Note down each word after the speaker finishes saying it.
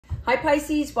Hi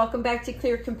Pisces, welcome back to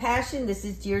Clear Compassion. This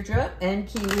is Deirdre and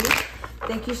Kiwi.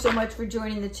 Thank you so much for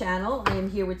joining the channel. I am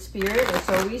here with Spirit, as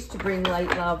always, to bring light,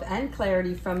 love, and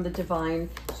clarity from the divine.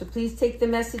 So please take the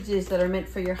messages that are meant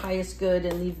for your highest good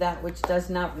and leave that which does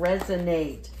not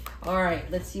resonate. All right,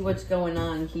 let's see what's going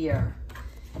on here.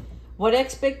 What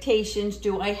expectations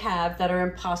do I have that are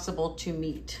impossible to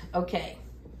meet? Okay.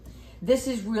 This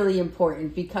is really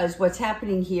important because what's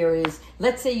happening here is,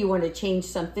 let's say you want to change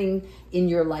something in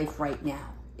your life right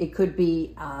now. It could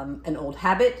be an old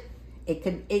habit. It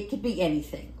could be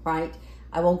anything, right?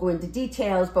 I won't go into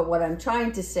details, but what I'm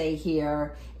trying to say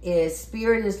here is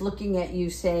Spirit is looking at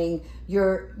you saying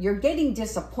you're getting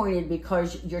disappointed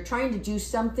because you're trying to do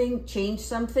something, change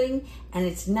something, and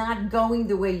it's not going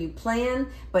the way you plan.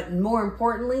 But more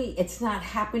importantly, it's not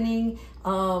happening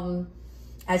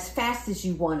as fast as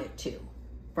you want it to,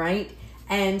 right?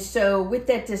 And so with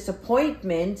that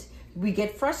disappointment, we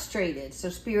get frustrated. So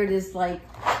Spirit is like,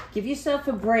 give yourself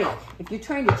a break. If you're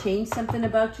trying to change something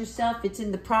about yourself, it's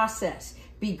in the process.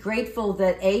 Be grateful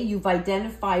that A, you've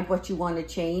identified what you want to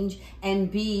change,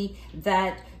 and B,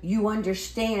 that you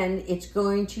understand it's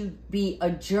going to be a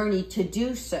journey to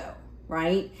do so,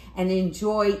 right? And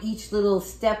enjoy each little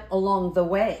step along the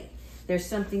way. There's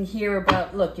something here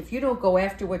about, look, if you don't go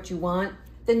after what you want,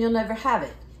 then you'll never have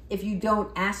it. If you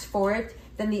don't ask for it,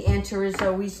 then the answer is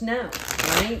always no,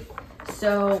 right?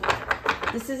 So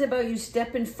this is about you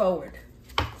stepping forward.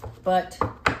 But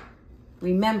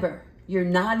remember, you're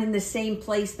not in the same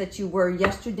place that you were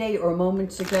yesterday or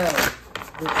moments ago.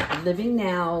 It's living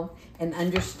now and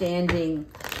understanding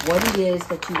what it is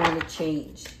that you want to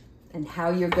change and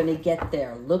how you're going to get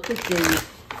there. Look at the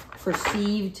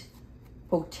perceived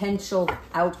potential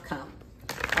outcome.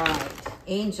 All right.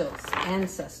 Angels,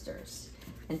 ancestors,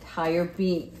 and higher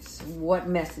beings, what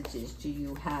messages do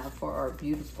you have for our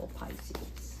beautiful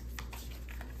Pisces?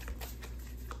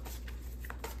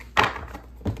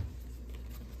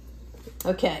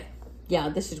 Okay, yeah,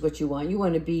 this is what you want. You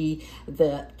want to be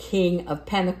the King of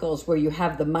Pentacles where you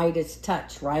have the Midas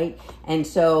touch, right? And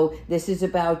so this is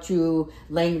about you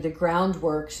laying the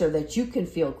groundwork so that you can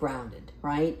feel grounded,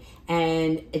 right?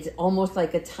 And it's almost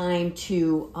like a time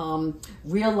to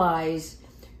realize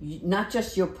not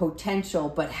just your potential,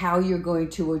 but how you're going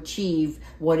to achieve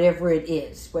whatever it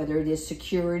is, whether it is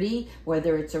security,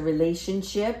 whether it's a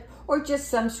relationship, or just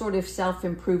some sort of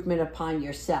self-improvement upon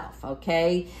yourself,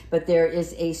 okay? But there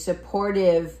is a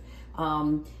supportive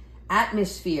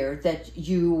atmosphere that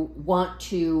you want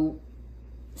to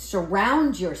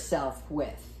surround yourself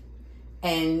with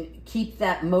and keep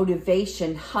that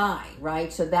motivation high,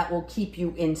 right? So that will keep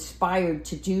you inspired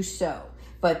to do so.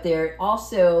 But there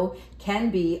also can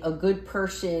be a good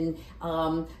person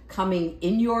coming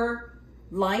in your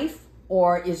life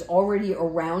or is already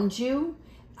around you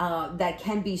that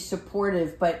can be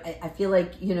supportive, but I feel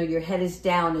like, you know, your head is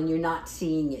down and you're not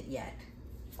seeing it yet.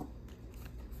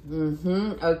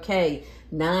 Okay,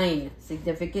 9,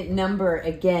 significant number.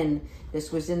 Again,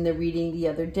 this was in the reading the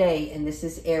other day, and this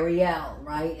is Ariel,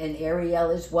 right? And Ariel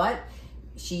is what?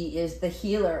 She is the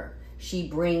healer. She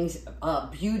brings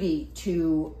beauty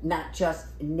to not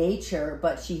just nature,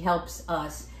 but she helps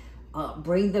us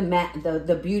bring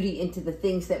the beauty into the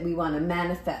things that we want to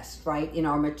manifest, right, in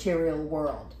our material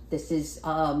world. This is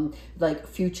like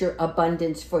future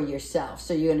abundance for yourself.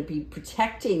 So you're going to be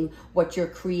protecting what you're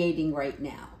creating right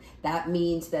now. That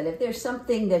means that if there's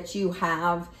something that you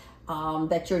have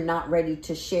that you're not ready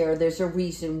to share, there's a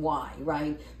reason why,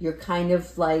 right? You're kind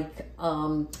of like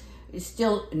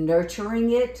still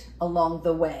nurturing it along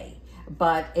the way.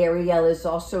 But Ariel is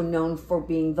also known for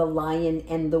being the lion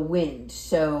and the wind.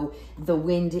 So the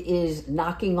wind is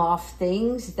knocking off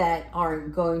things that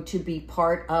aren't going to be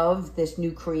part of this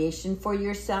new creation for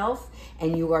yourself.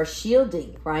 And you are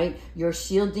shielding, right? You're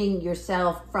shielding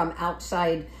yourself from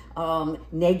outside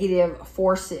negative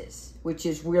forces, which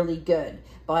is really good.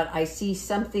 But I see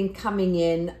something coming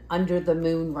in under the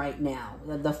moon right now,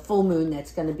 the full moon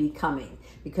that's going to be coming.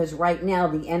 Because right now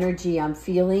the energy I'm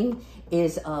feeling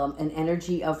is an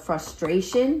energy of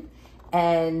frustration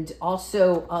and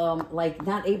also like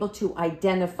not able to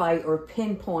identify or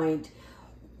pinpoint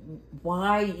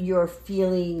why you're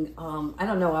feeling, I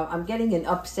don't know, I'm getting an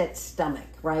upset stomach,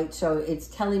 right? So it's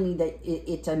telling me that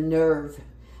it's a nerve,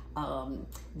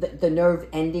 the nerve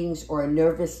endings or a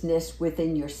nervousness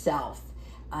within yourself.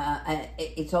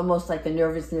 It's almost like a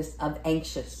nervousness of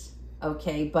anxious,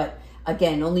 okay? But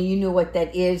again, only you know what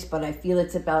that is, but I feel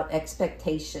it's about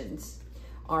expectations.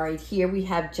 All right, here we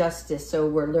have justice. So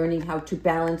we're learning how to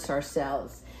balance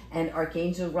ourselves. And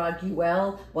Archangel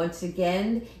Raguel, once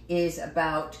again, is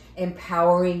about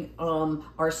empowering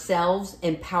ourselves,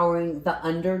 empowering the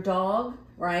underdog,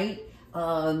 right?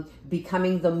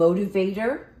 Becoming the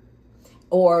motivator,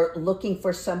 or looking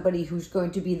for somebody who's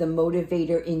going to be the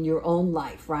motivator in your own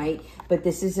life, right? But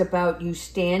this is about you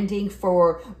standing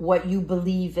for what you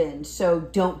believe in. So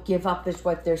don't give up is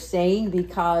what they're saying,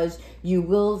 because you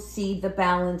will see the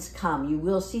balance come. You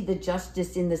will see the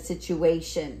justice in the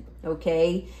situation,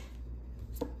 okay?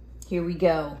 Here we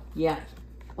go. Yeah.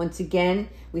 Once again,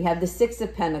 we have the Six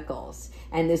of Pentacles,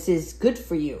 and this is good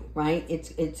for you, right?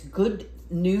 It's good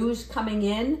news coming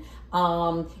in.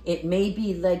 It may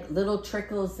be like little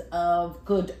trickles of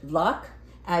good luck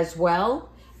as well,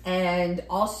 and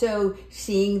also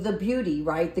seeing the beauty,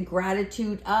 right? The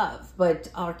gratitude of. But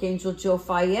Archangel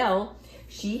Jophiel,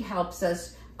 she helps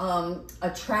us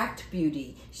attract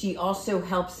beauty. She also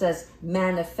helps us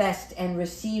manifest and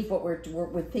receive what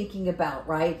we're thinking about,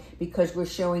 right? Because we're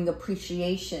showing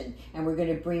appreciation, and we're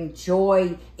going to bring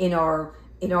joy in our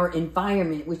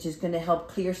environment, which is going to help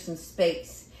clear some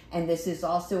space. And this is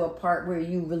also a part where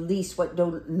you release what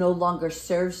no longer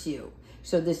serves you.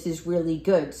 So this is really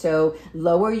good. So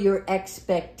lower your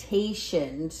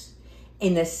expectations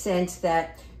in the sense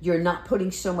that you're not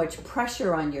putting so much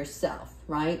pressure on yourself,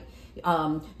 right?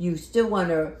 You still want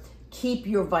to keep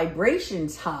your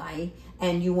vibrations high,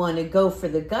 and you want to go for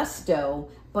the gusto.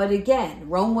 But again,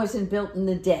 Rome wasn't built in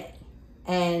a day,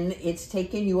 and it's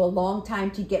taken you a long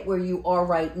time to get where you are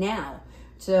right now.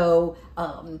 So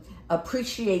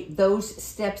appreciate those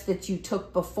steps that you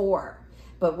took before.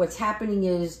 But what's happening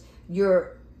is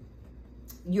you're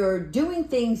doing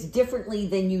things differently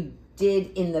than you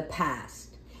did in the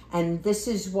past. And this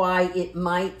is why it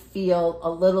might feel a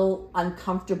little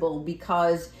uncomfortable,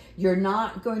 because you're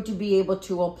not going to be able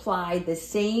to apply the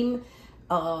same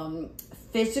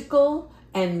physical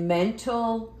and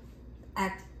mental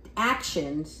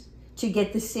actions to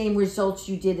get the same results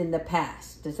you did in the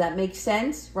past. Does that make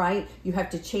sense, right? You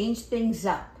have to change things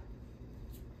up.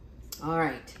 All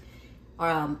right.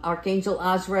 Archangel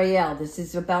Azrael, this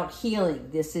is about healing.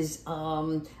 This is,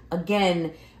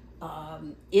 again,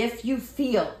 if you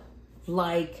feel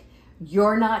like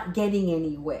you're not getting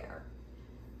anywhere,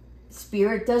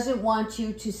 Spirit doesn't want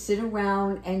you to sit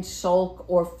around and sulk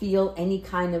or feel any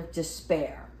kind of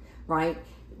despair, right?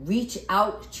 Reach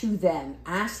out to them.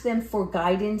 Ask them for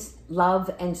guidance, love,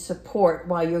 and support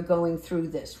while you're going through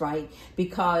this, right?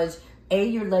 Because A,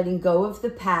 you're letting go of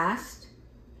the past.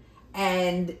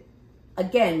 And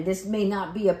again, this may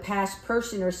not be a past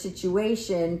person or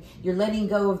situation. You're letting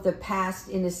go of the past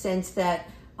in a sense that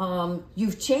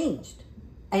you've changed.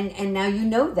 And now you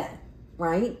know that,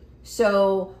 right?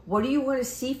 So what do you want to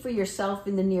see for yourself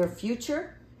in the near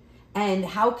future? And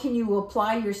how can you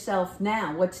apply yourself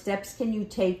now? What steps can you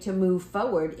take to move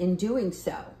forward in doing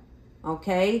so?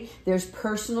 Okay? There's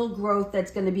personal growth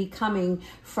that's going to be coming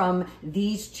from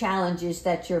these challenges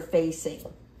that you're facing.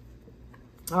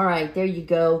 All right, there you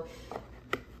go.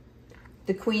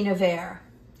 The Queen of Air.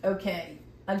 Okay,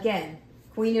 again,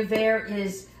 Queen of Air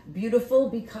is beautiful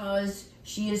because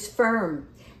she is firm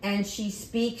and she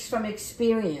speaks from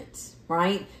experience,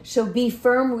 right? So be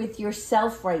firm with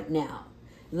yourself right now.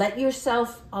 Let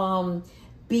yourself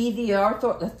be the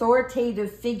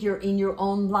authoritative figure in your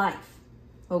own life,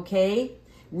 okay?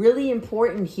 Really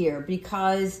important here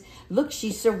because, look,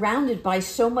 she's surrounded by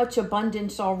so much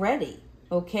abundance already,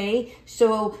 okay?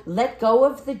 So let go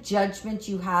of the judgment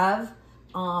you have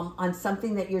on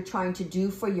something that you're trying to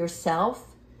do for yourself,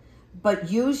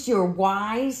 but use your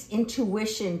wise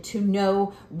intuition to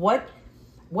know what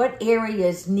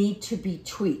areas need to be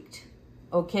tweaked,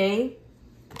 okay?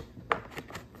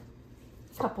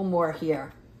 Couple more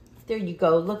here. There you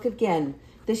go. Look again.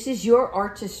 This is your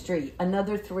artistry.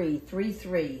 Another 3, 3,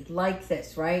 3, like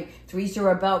this, right? 3s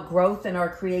are about growth and our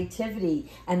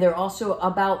creativity, and they're also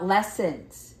about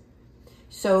lessons.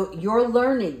 So you're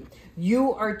learning.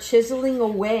 You are chiseling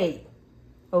away,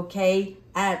 okay,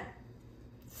 at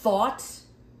thoughts,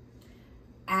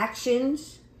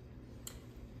 actions,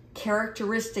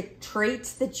 characteristic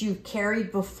traits that you've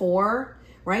carried before,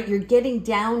 right? You're getting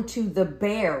down to the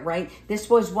bare, right? This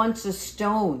was once a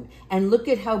stone, and look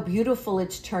at how beautiful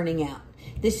it's turning out.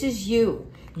 This is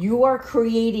you. You are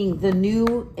creating the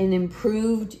new and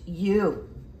improved you.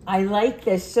 I like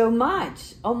this so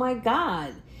much. Oh my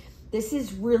God. This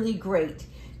is really great.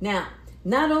 Now,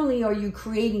 not only are you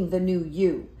creating the new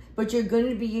you, but you're going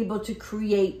to be able to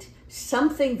create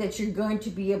something that you're going to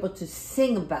be able to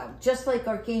sing about, just like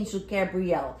Archangel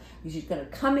Gabrielle. She's going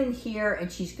to come in here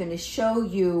and she's going to show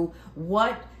you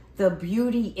what the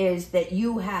beauty is that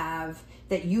you have,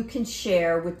 that you can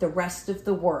share with the rest of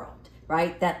the world,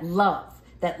 right? That love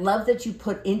that you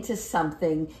put into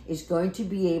something is going to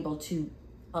be able to,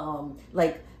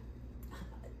 like,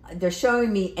 they're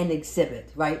showing me an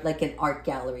exhibit, right? Like an art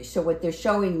gallery. So what they're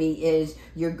showing me is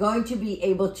you're going to be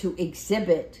able to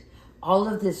exhibit all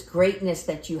of this greatness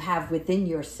that you have within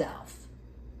yourself,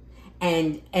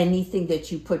 and anything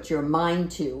that you put your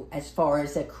mind to as far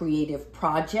as a creative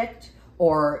project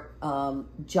or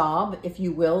job, if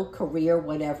you will, career,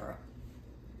 whatever.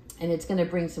 And it's going to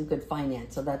bring some good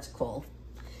finance, so that's cool.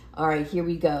 All right, here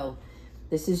we go.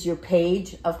 This is your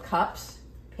Page of Cups,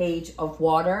 Page of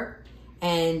Water.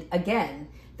 And again,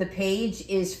 the page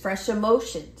is fresh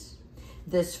emotions.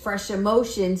 This fresh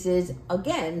emotions is,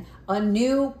 again, a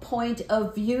new point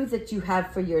of view that you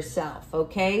have for yourself,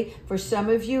 okay? For some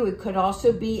of you, it could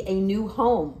also be a new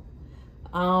home.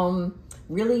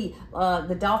 Really,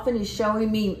 the dolphin is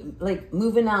showing me, like,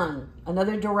 moving on,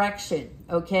 another direction,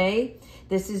 okay?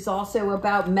 This is also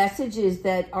about messages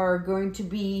that are going to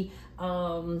be,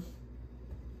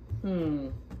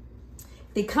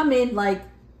 they come in like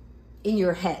in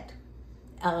your head.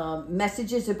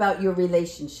 Messages about your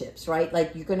relationships, right?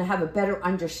 Like you're going to have a better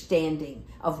understanding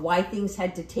of why things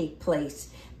had to take place,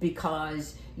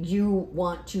 because you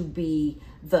want to be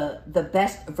the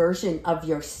best version of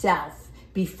yourself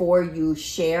before you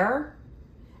share,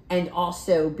 and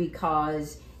also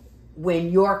because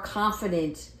when you're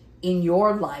confident in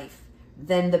your life,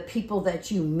 then the people that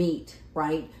you meet,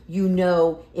 right? You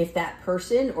know if that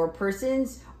person or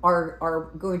persons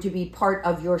are going to be part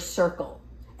of your circle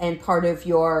and part of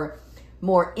your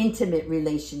more intimate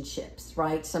relationships,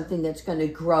 right? Something that's going to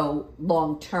grow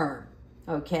long term,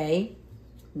 okay?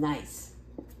 Nice.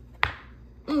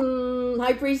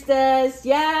 High Priestess,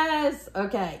 yes,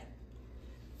 okay.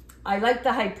 I like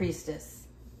the High Priestess.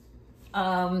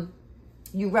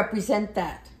 You represent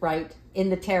that, right? In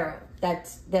the tarot,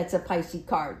 that's a Pisces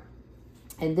card.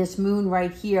 And this moon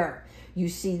right here, you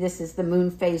see this is the moon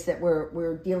phase that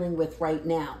we're dealing with right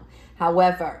now.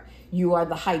 However, you are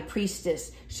the High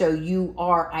Priestess, so you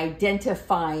are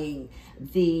identifying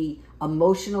the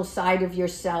emotional side of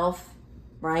yourself,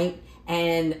 right?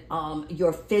 And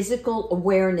your physical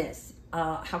awareness.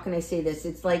 How can I say this?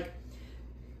 It's like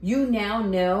you now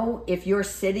know if you're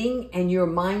sitting and your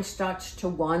mind starts to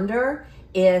wander,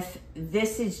 if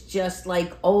this is just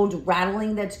like old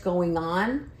rattling that's going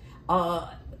on,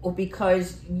 or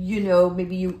because, you know,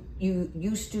 maybe you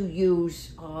used to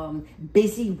use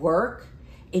busy work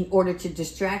in order to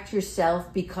distract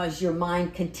yourself because your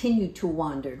mind continued to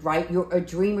wander, right? You're a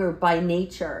dreamer by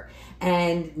nature.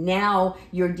 And now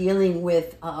you're dealing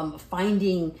with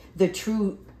finding the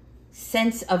true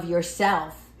sense of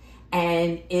yourself.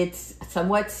 And it's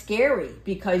somewhat scary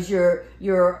because your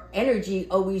energy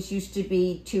always used to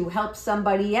be to help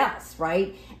somebody else,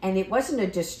 right? And it wasn't a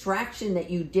distraction that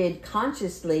you did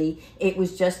consciously. It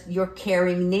was just your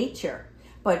caring nature.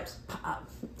 But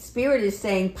Spirit is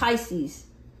saying, Pisces,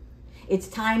 it's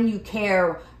time you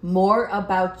care more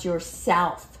about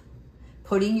yourself,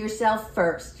 putting yourself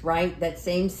first, right? That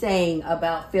same saying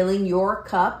about filling your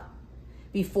cup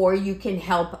before you can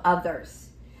help others,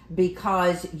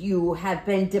 because you have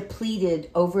been depleted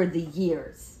over the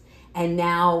years. And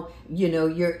now, you know,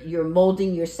 you're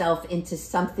molding yourself into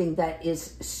something that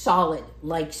is solid,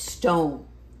 like stone,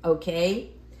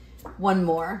 okay? One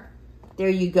more. There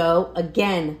you go.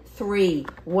 Again, 3.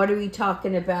 What are we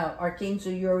talking about?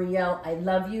 Archangel Uriel, I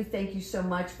love you. Thank you so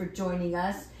much for joining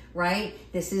us, right?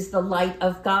 This is the light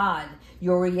of God.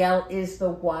 Uriel is the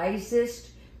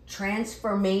wisest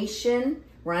transformation,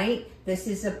 right? This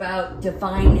is about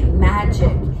divine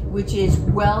magic, which is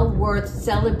well worth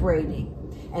celebrating.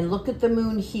 And look at the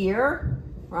moon here,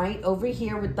 right? Over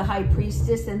here with the High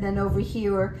Priestess, and then over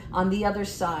here on the other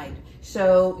side.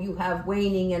 So you have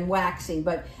waning and waxing,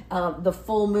 but the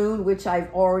full moon, which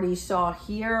I've already saw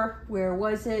here. Where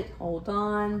was it? Hold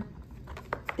on.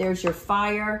 There's your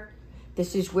fire.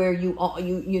 This is where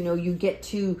you get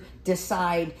to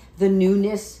decide the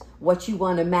newness, what you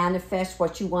want to manifest,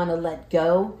 what you want to let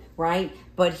go, right?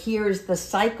 But here's the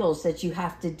cycles that you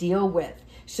have to deal with.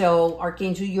 So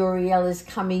Archangel Uriel is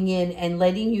coming in and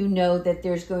letting you know that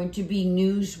there's going to be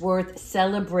news worth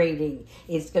celebrating.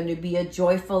 It's going to be a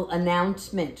joyful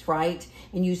announcement, right?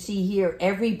 And you see here,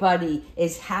 everybody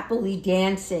is happily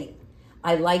dancing.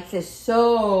 I like this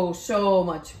so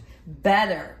much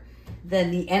better than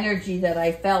the energy that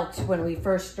I felt when we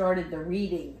first started the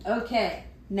reading. Okay,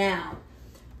 now,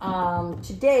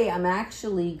 today I'm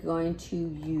actually going to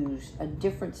use a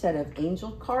different set of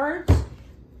angel cards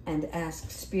and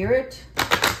ask Spirit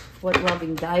what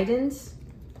loving guidance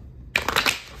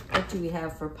do we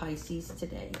have for Pisces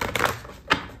today?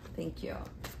 Thank you.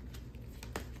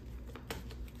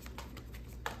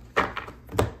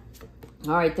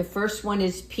 All right, the first one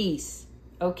is peace.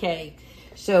 Okay,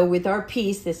 so with our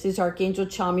peace, this is Archangel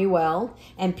Chamuel,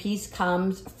 and peace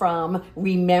comes from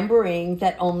remembering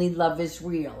that only love is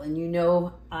real. And you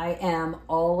know I am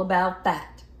all about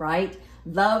that, right?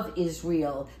 Love is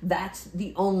real. That's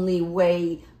the only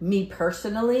way me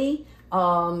personally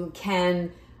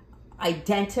can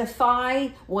identify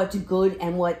what's good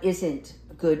and what isn't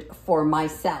good for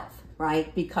myself,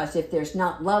 right? Because if there's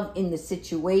not love in the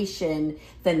situation,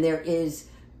 then there is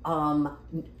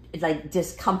like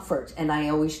discomfort, and I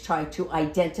always try to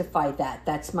identify that.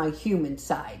 That's my human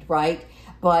side, right?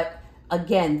 But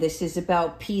again, this is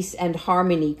about peace and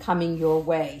harmony coming your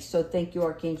way. So thank you,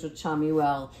 Archangel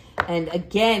Chamuel. And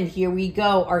again, here we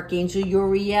go, Archangel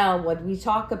Uriel. What do we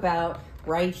talk about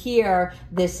right here?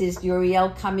 This is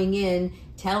Uriel coming in,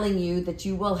 telling you that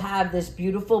you will have this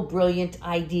beautiful, brilliant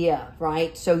idea,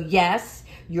 right? So yes,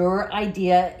 your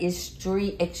idea is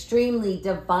extremely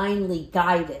divinely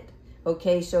guided.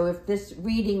 Okay, so if this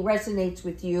reading resonates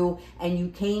with you and you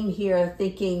came here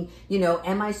thinking, you know,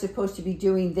 am I supposed to be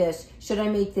doing this? Should I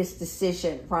make this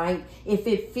decision, right? If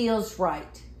it feels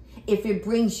right, if it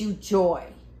brings you joy,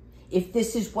 if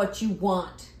this is what you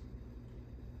want,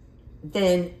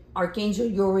 then Archangel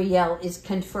Uriel is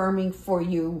confirming for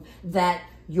you that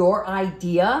your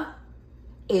idea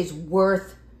is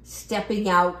worth stepping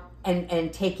out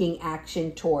and taking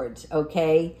action towards,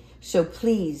 okay? So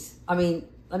please, let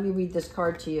me read this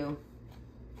card to you.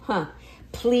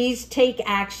 Please take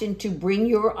action to bring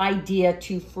your idea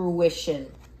to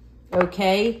fruition.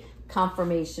 Okay?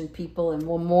 Confirmation, people. And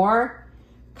one more.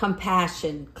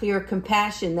 Compassion. Clear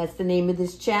compassion. That's the name of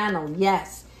this channel.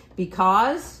 Yes.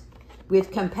 Because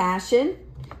with compassion,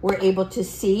 we're able to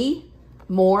see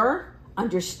more,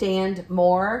 understand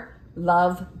more,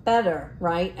 love better,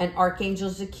 right? And Archangel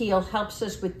Zachiel helps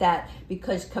us with that,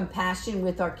 because compassion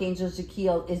with Archangel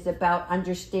Zachiel is about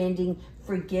understanding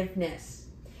forgiveness.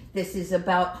 This is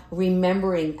about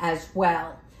remembering as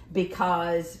well,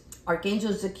 because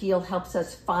Archangel Zachiel helps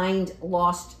us find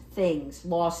lost things,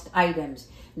 lost items,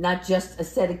 not just a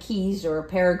set of keys or a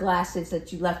pair of glasses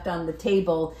that you left on the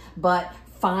table, but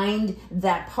find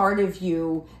that part of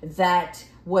you that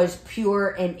was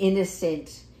pure and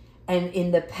innocent and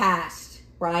in the past,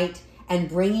 right? And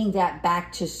bringing that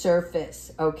back to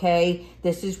surface, okay?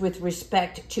 This is with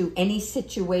respect to any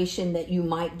situation that you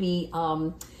might be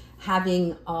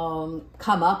having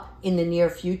come up in the near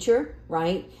future,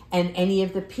 right? And any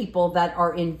of the people that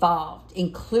are involved,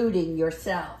 including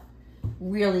yourself.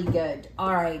 Really good.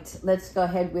 All right, let's go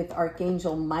ahead with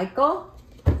Archangel Michael.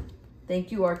 Thank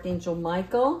you, Archangel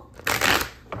Michael.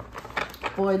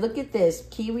 Boy, look at this.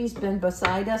 Kiwi's been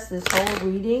beside us this whole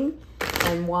reading.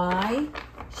 And why?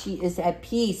 She is at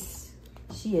peace.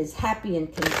 She is happy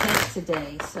and content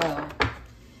today. So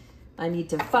I need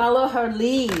to follow her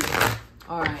lead.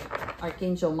 All right.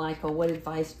 Archangel Michael, what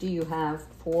advice do you have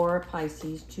for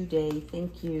Pisces today?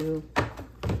 Thank you.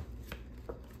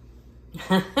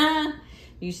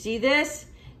 You see this?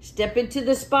 Step into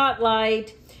the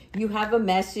spotlight. You have a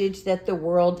message that the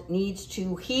world needs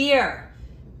to hear.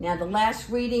 Now, the last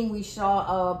reading, we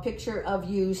saw a picture of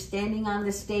you standing on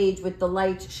the stage with the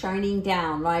lights shining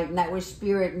down, right? And that was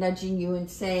Spirit nudging you and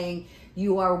saying,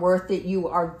 you are worth it, you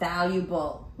are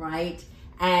valuable, right?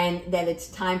 And that it's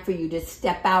time for you to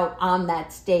step out on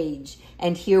that stage.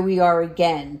 And here we are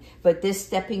again. But this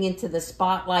stepping into the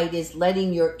spotlight is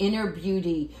letting your inner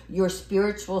beauty, your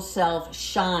spiritual self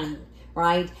shine,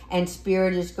 right? And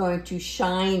Spirit is going to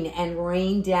shine and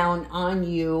rain down on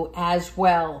you as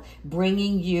well,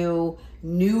 bringing you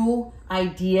new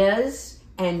ideas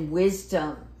and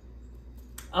wisdom.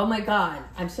 Oh my God,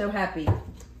 I'm so happy.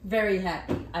 Very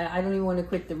happy. I don't even want to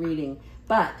quit the reading,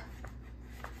 but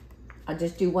I'll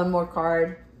just do one more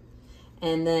card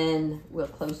and then we'll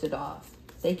close it off.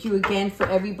 Thank you again for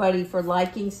everybody for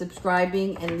liking,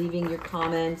 subscribing, and leaving your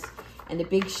comments. And a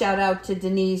big shout out to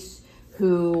Denise,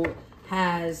 who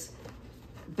has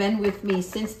been with me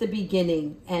since the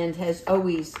beginning and has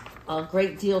always a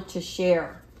great deal to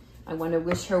share. I want to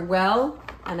wish her well,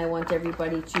 and I want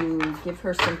everybody to give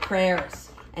her some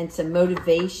prayers and some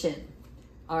motivation.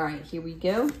 All right, here we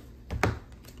go.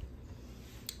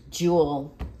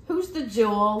 Jewel. Who's the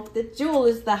Jewel? The Jewel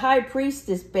is the High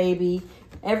Priestess, baby.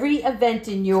 Every event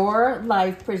in your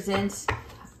life presents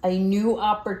a new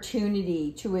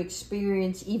opportunity to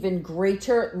experience even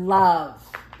greater love.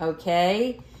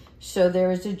 Okay, so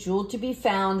there is a jewel to be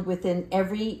found within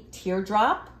every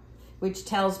teardrop, which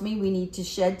tells me we need to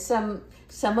shed some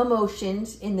some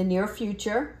emotions in the near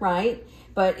future, right?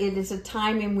 But it is a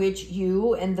time in which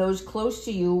you and those close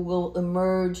to you will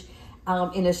emerge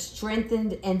in a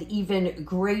strengthened and even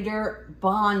greater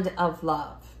bond of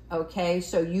love, okay?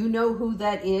 So you know who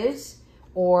that is,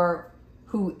 or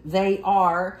who they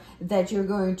are, that you're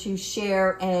going to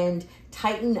share and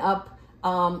tighten up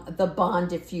the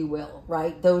bond, if you will,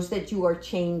 right? Those that you are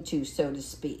chained to, so to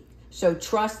speak. So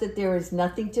trust that there is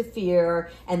nothing to fear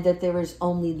and that there is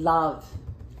only love.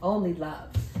 Only love.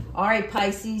 All right,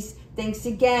 Pisces. Thanks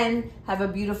again. Have a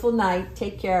beautiful night.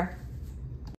 Take care.